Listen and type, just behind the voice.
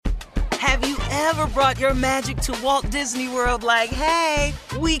Have you ever brought your magic to Walt Disney World like, hey,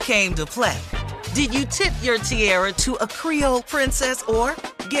 we came to play? Did you tip your tiara to a Creole princess or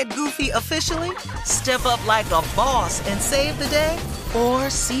get goofy officially? Step up like a boss and save the day? Or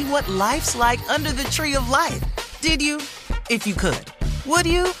see what life's like under the tree of life? Did you? If you could. Would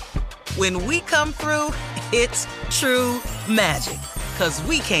you? When we come through, it's true magic. 'Cause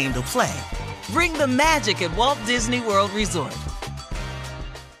we came to play. Bring the magic at Walt Disney World Resort.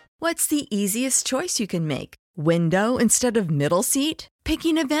 What's the easiest choice you can make? Window instead of middle seat?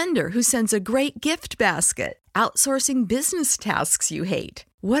 Picking a vendor who sends a great gift basket? Outsourcing business tasks you hate?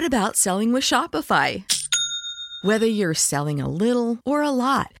 What about selling with Shopify? Whether you're selling a little or a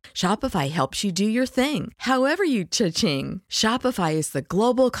lot, Shopify helps you do your thing, however you cha-ching. Shopify is the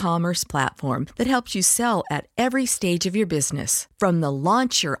global commerce platform that helps you sell at every stage of your business. From the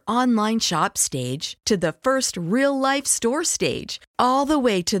launch your online shop stage to the first real-life store stage, all the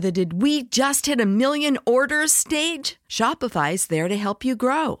way to the did we just hit a million orders stage. Shopify's there to help you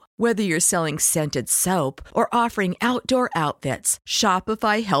grow. Whether you're selling scented soap or offering outdoor outfits,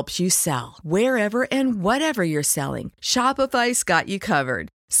 Shopify helps you sell. Wherever and whatever you're selling, Shopify's got you covered.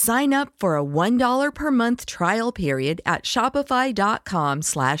 Sign up for a $1 per month trial period at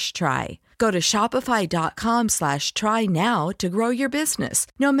shopify.com/try. Go to shopify.com/try now to grow your business,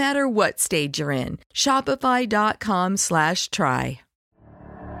 no matter what stage you're in. Shopify.com/try.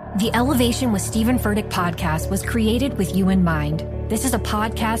 The Elevation with Stephen Furtick podcast was created with you in mind. This is a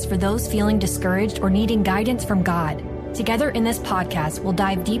podcast for those feeling discouraged or needing guidance from God. Together in this podcast, we'll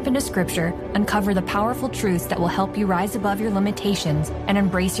dive deep into Scripture, uncover the powerful truths that will help you rise above your limitations and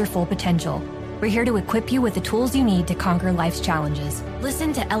embrace your full potential. We're here to equip you with the tools you need to conquer life's challenges.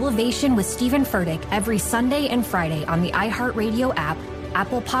 Listen to Elevation with Stephen Furtick every Sunday and Friday on the iHeartRadio app,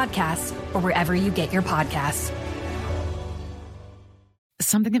 Apple Podcasts, or wherever you get your podcasts.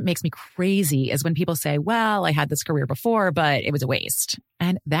 Something that makes me crazy is when people say, well, I had this career before, but it was a waste.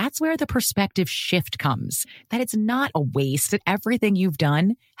 And that's where the perspective shift comes, that it's not a waste, that everything you've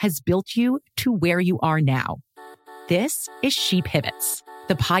done has built you to where you are now. This is She Pivots,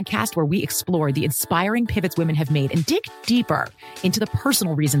 the podcast where we explore the inspiring pivots women have made and dig deeper into the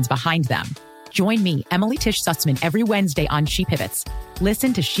personal reasons behind them. Join me, Emily Tish Sussman, every Wednesday on She Pivots.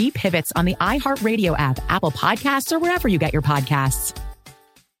 Listen to She Pivots on the iHeartRadio app, Apple Podcasts, or wherever you get your podcasts.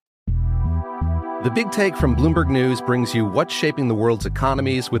 The Big Take from Bloomberg News brings you what's shaping the world's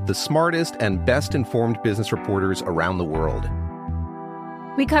economies with the smartest and best-informed business reporters around the world.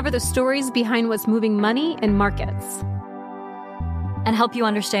 We cover the stories behind what's moving money and markets, and help you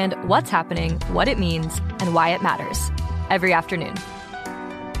understand what's happening, what it means, and why it matters every afternoon.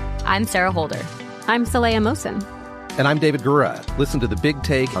 I'm Sarah Holder. I'm Saleha Mohsin. And I'm David Gura. Listen to The Big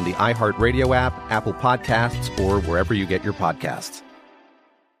Take on the iHeartRadio app, Apple Podcasts, or wherever you get your podcasts.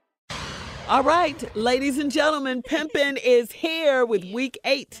 All right, ladies and gentlemen, Pimpin' is here with Week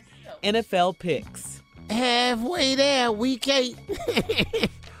 8 NFL picks. Halfway there, Week 8.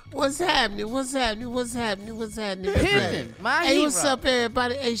 What's happening? Pimpin', my Hey, hero. what's up,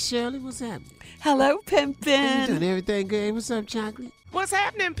 everybody? Hey, Shirley, what's happening? Hello, How you Pimpin'. doing? Everything good? Hey, what's up, Chocolate? What's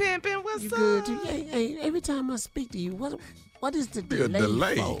happening, Pimpin'? What's You up? good, too? Hey, every time I speak to you, what is the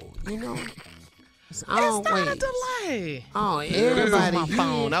delay for? You know? It's always. It's not a delay. Oh, This everybody. is my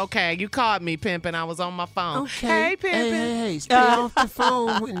phone. Okay, you called me, Pimpin'. I was on my phone. Okay. Hey, Pimpin'. Hey, stay off the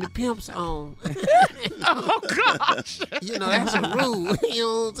phone when the pimp's on. Oh, gosh. You know, that's a rule. You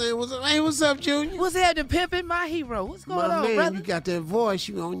know what I'm saying? Hey, what's up, Junior? What's happening, Pimpin'? My hero. What's going My on, man, brother? you got that voice.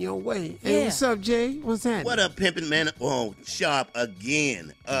 You on your way. Hey, what's up, Jay? What's happening? What up, Pimpin' man? Oh, sharp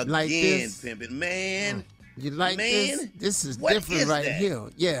again. Like this? Pimpin' man. You like Man, this? This is what different is right that? here.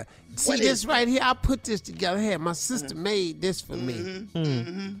 Yeah. See What this is right here? I put this together. Here, my sister made this for me.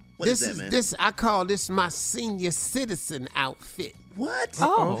 What This is that, man? this. I call this my senior citizen outfit. What?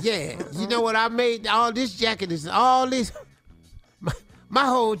 Oh, yeah. You know what I made? All this jacket is all this. My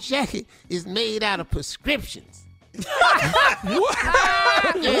whole jacket is made out of prescriptions. What?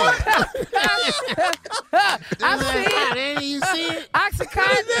 I see it. You see it?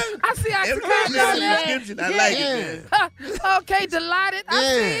 Oxycontin. I see Oxycontin down there. Prescription. I like it, man. Okay, delighted. I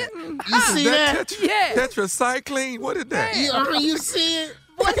see it. You see that? Yeah. Tetracycline? What is that? You see it?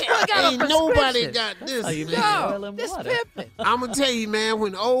 What you got a Ain't nobody prescription? got this. No, this Pimpin'. I'm gonna tell you, man.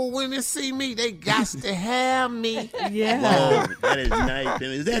 When old women see me, they got to have me. Yeah. Whoa, that is nice,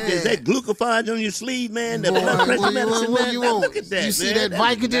 Pimpin'. Is that glucophage on your sleeve, man? The Boy, blood pressure what medicine, what man? you Now, want? look at that, You see man. that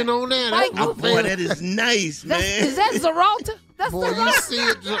Vicodin on there? That's my Oh, boy, favorite. that is nice, man. Is that Xarelto? That's Boy, you see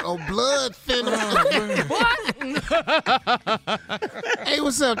it, a blood thinner. Hey,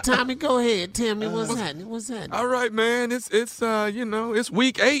 what's up, Tommy? Go ahead. Tell me what's happening. What's happening? All right, man. It's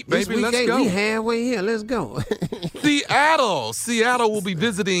week 8, baby. It's week Let's 8. go. We halfway here. Let's go. Seattle will be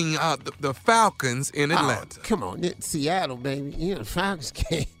visiting the Falcons in Atlanta. Oh, come on, Seattle, baby. You know, Falcons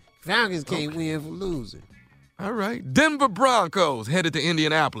can't win for losing. All right. Denver Broncos headed to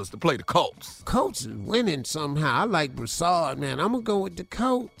Indianapolis to play the Colts. Colts is winning somehow. I like Broussard, man. I'm going to go with the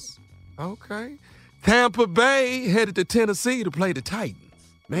Colts. Okay. Tampa Bay headed to Tennessee to play the Titans.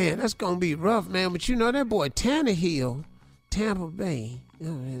 Man, that's going to be rough, man. But you know that boy Tannehill, Tampa Bay.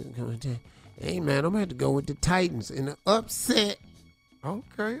 Hey, man, I'm going to have to go with the Titans in an upset.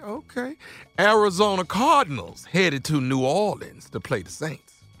 Okay. Arizona Cardinals headed to New Orleans to play the Saints.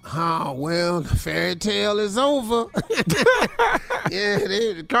 Oh, well, the fairy tale is over. Yeah,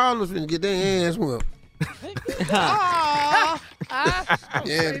 the Cardinals finna get their ass whooped.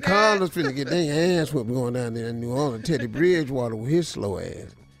 Yeah, the Cardinals finna get their ass whooped going down there in New Orleans. Teddy Bridgewater with his slow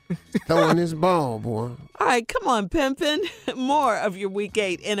ass. Throwing his ball, boy. All right, come on, Pimpin'. More of your Week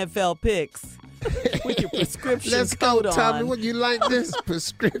 8 NFL picks with your prescription Let's coat go, on. Tommy. What you like this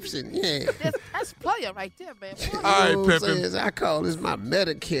prescription? Yeah. That's player right there, man. All right, Pimpin'. I call this my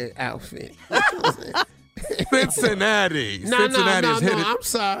Medicare outfit. Cincinnati. No. Headed.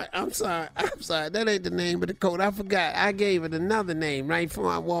 I'm sorry. That ain't the name of the coat. I forgot. I gave it another name right before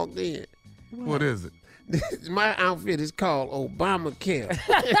I walked in. What is it? My outfit is called Obamacare.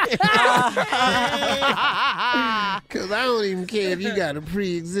 Because I don't even care if you got a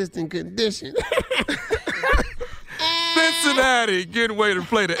pre-existing condition. Cincinnati getting ready to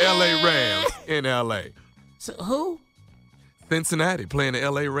play the L.A. Rams in L.A. So who? Cincinnati playing the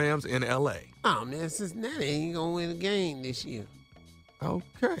L.A. Rams in L.A. Oh, man, Cincinnati ain't going to win a game this year.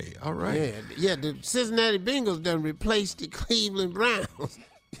 Okay, all right. Yeah, the Cincinnati Bengals done replaced the Cleveland Browns.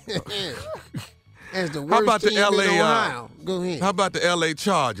 As the worst How about the team L.A. in Ohio. Go ahead. How about the L.A.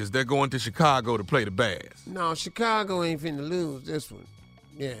 Chargers? They're going to Chicago to play the Bears. No, Chicago ain't finna lose this one.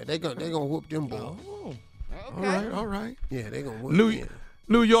 Yeah, they gonna whoop them boys. Oh, All right. Yeah, they gonna whoop them.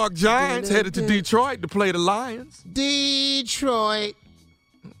 New York Giants headed to Detroit to play the Lions. Detroit.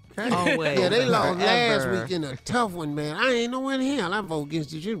 Always. Yeah, they lost last week in a tough one, man. I ain't know in hell. I vote against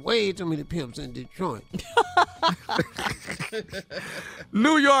Detroit. Way too many pimps in Detroit.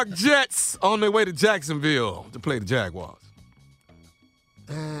 New York Jets on their way to Jacksonville to play the Jaguars.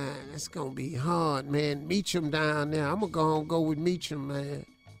 It's gonna be hard, man. Meacham down there. I'm gonna go with Meacham, man.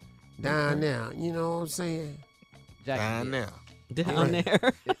 Down there. You know what I'm saying? Down there. Down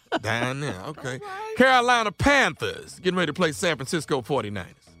there. Down there. Okay. Carolina Panthers getting ready to play San Francisco 49ers.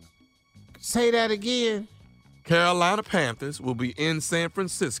 Say that again. Carolina Panthers will be in San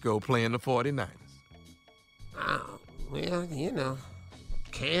Francisco playing the 49ers. Oh, well, you know,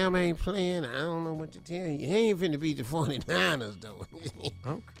 Cam ain't playing. I don't know what to tell you. He ain't finna beat the 49ers, though.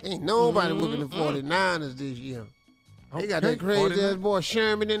 Okay. Ain't nobody whooping the 49ers this year. They got that crazy-ass boy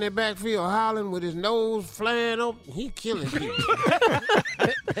Sherman in their backfield hollering with his nose flying open. He killing people.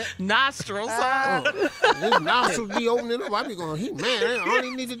 Nostrils. His nostrils be opening up. I be going, man, all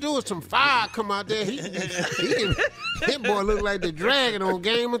he need to do is some fire come out there. That boy look like the dragon on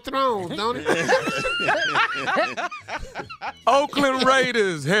Game of Thrones, don't he? Oakland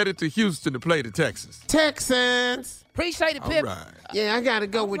Raiders headed to Houston to play the Texans. Texans. Appreciate it, Pip. All right. Yeah, I got to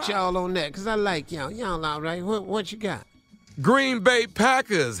go with y'all on that because I like y'all. Y'all all right. What you got? Green Bay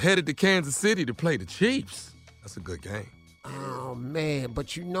Packers headed to Kansas City to play the Chiefs. That's a good game. Oh, man.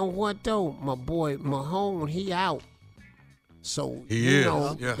 But you know what, though? My boy Mahomes, he out. So, He know,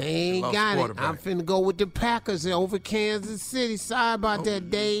 is. Yeah. they ain't Lost got it. quarterback. I'm finna go with the Packers over Kansas City. Sorry about that,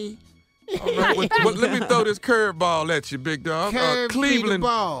 Dave. All right. Well, let me throw this curveball at you, big dog. Cleveland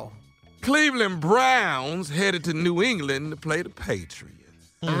ball. Cleveland Browns headed to New England to play the Patriots.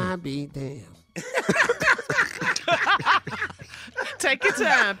 I be damn. Take your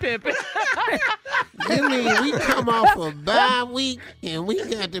time, Pimpin'. You mean we come off a bye week and we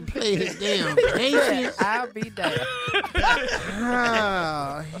got to play the damn Patriots? I'll be there.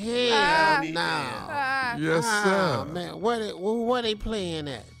 Oh, hell no. Yes, sir. Oh, man. What they playing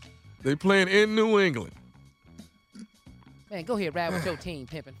at? They playing in New England. Man, go ahead, ride with your team,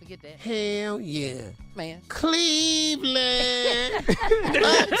 Pimpin'. Forget that. Hell yeah. Man. Cleveland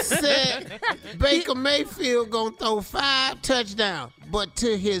upset. Baker Mayfield gonna throw 5 touchdowns, but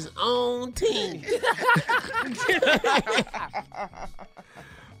to his own team.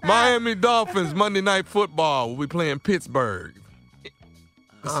 Miami Dolphins Monday Night Football will be playing Pittsburgh.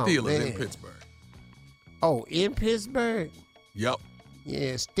 The Steelers in Pittsburgh. Oh, in Pittsburgh? Yep.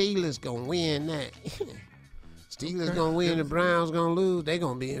 Yeah, Steelers gonna win that. Steelers gonna win, the Browns gonna lose. They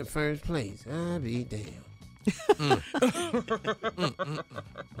gonna be in first place. I'll be damned. So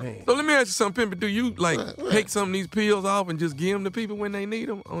let me ask you something, Pimpin'. Do you take some of these pills off and just give them to people when they need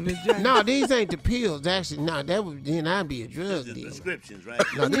them on this jacket? No, these ain't the pills. Actually, no, that would then I'd be a drug dealer. Prescriptions, right?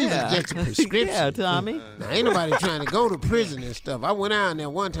 No, these are just the prescriptions. Yeah, Tommy. Now, ain't nobody trying to go to prison and stuff. I went out there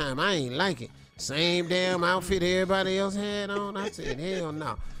one time. I ain't like it. Same damn outfit everybody else had on. I said, hell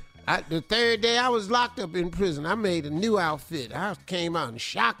no. The third day I was locked up in prison, I made a new outfit. I came out and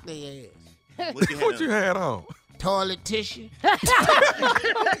shocked their ass. What you had on? Toilet tissue. My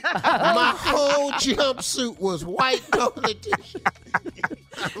whole jumpsuit was white toilet tissue.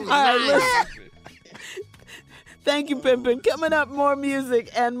 All right, listen. Thank you, Pimpin'. Coming up, more music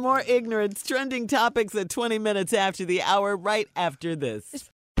and more ignorance. Trending topics at 20 minutes after the hour, right after this.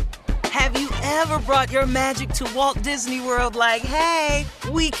 Have you ever brought your magic to Walt Disney World like, hey,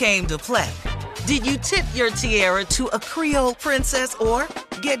 we came to play? Did you tip your tiara to a Creole princess or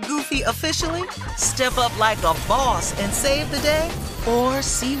get goofy officially? Step up like a boss and save the day? Or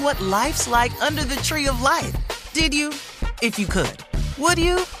see what life's like under the tree of life? Did you? If you could. Would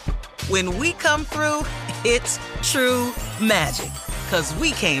you? When we come through, it's true magic. 'Cause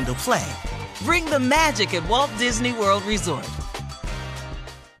we came to play. Bring the magic at Walt Disney World Resort.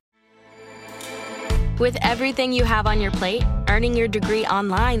 With everything you have on your plate, earning your degree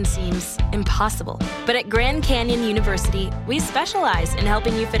online seems impossible. But at Grand Canyon University, we specialize in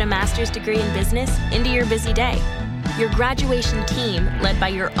helping you fit a master's degree in business into your busy day. Your graduation team, led by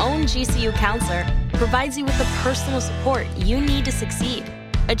your own GCU counselor, provides you with the personal support you need to succeed.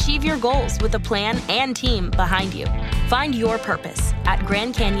 Achieve your goals with a plan and team behind you. Find your purpose at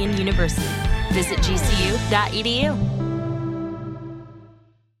Grand Canyon University. Visit gcu.edu.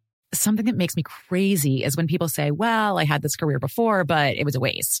 Something that makes me crazy is when people say, well, I had this career before, but it was a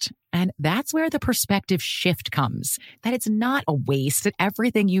waste. And that's where the perspective shift comes, that it's not a waste, that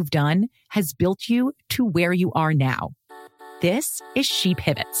everything you've done has built you to where you are now. This is She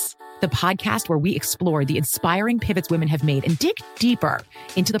Pivots, the podcast where we explore the inspiring pivots women have made and dig deeper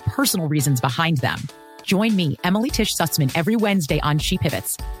into the personal reasons behind them. Join me, Emily Tish Sussman, every Wednesday on She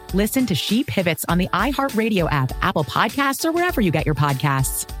Pivots. Listen to She Pivots on the iHeartRadio app, Apple Podcasts, or wherever you get your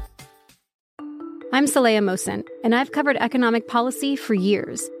podcasts. I'm Saleha Mohsin, and I've covered economic policy for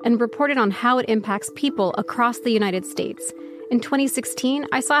years and reported on how it impacts people across the United States. In 2016,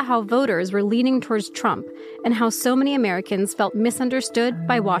 I saw how voters were leaning towards Trump and how so many Americans felt misunderstood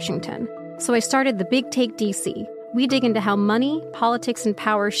by Washington. So I started The Big Take DC. We dig into how money, politics, and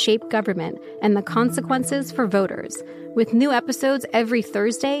power shape government and the consequences for voters. With new episodes every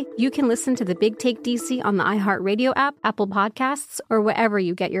Thursday, you can listen to The Big Take DC on the iHeartRadio app, Apple Podcasts, or wherever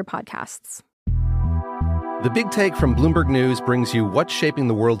you get your podcasts. The Big Take from Bloomberg News brings you what's shaping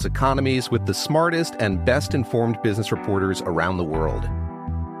the world's economies with the smartest and best-informed business reporters around the world.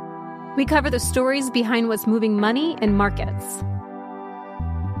 We cover the stories behind what's moving money and markets.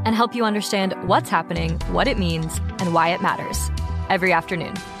 And help you understand what's happening, what it means, and why it matters. Every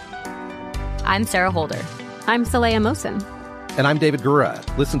afternoon. I'm Sarah Holder. I'm Saleha Mohsin. And I'm David Gura.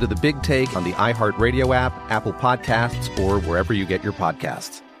 Listen to The Big Take on the iHeartRadio app, Apple Podcasts, or wherever you get your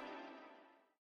podcasts.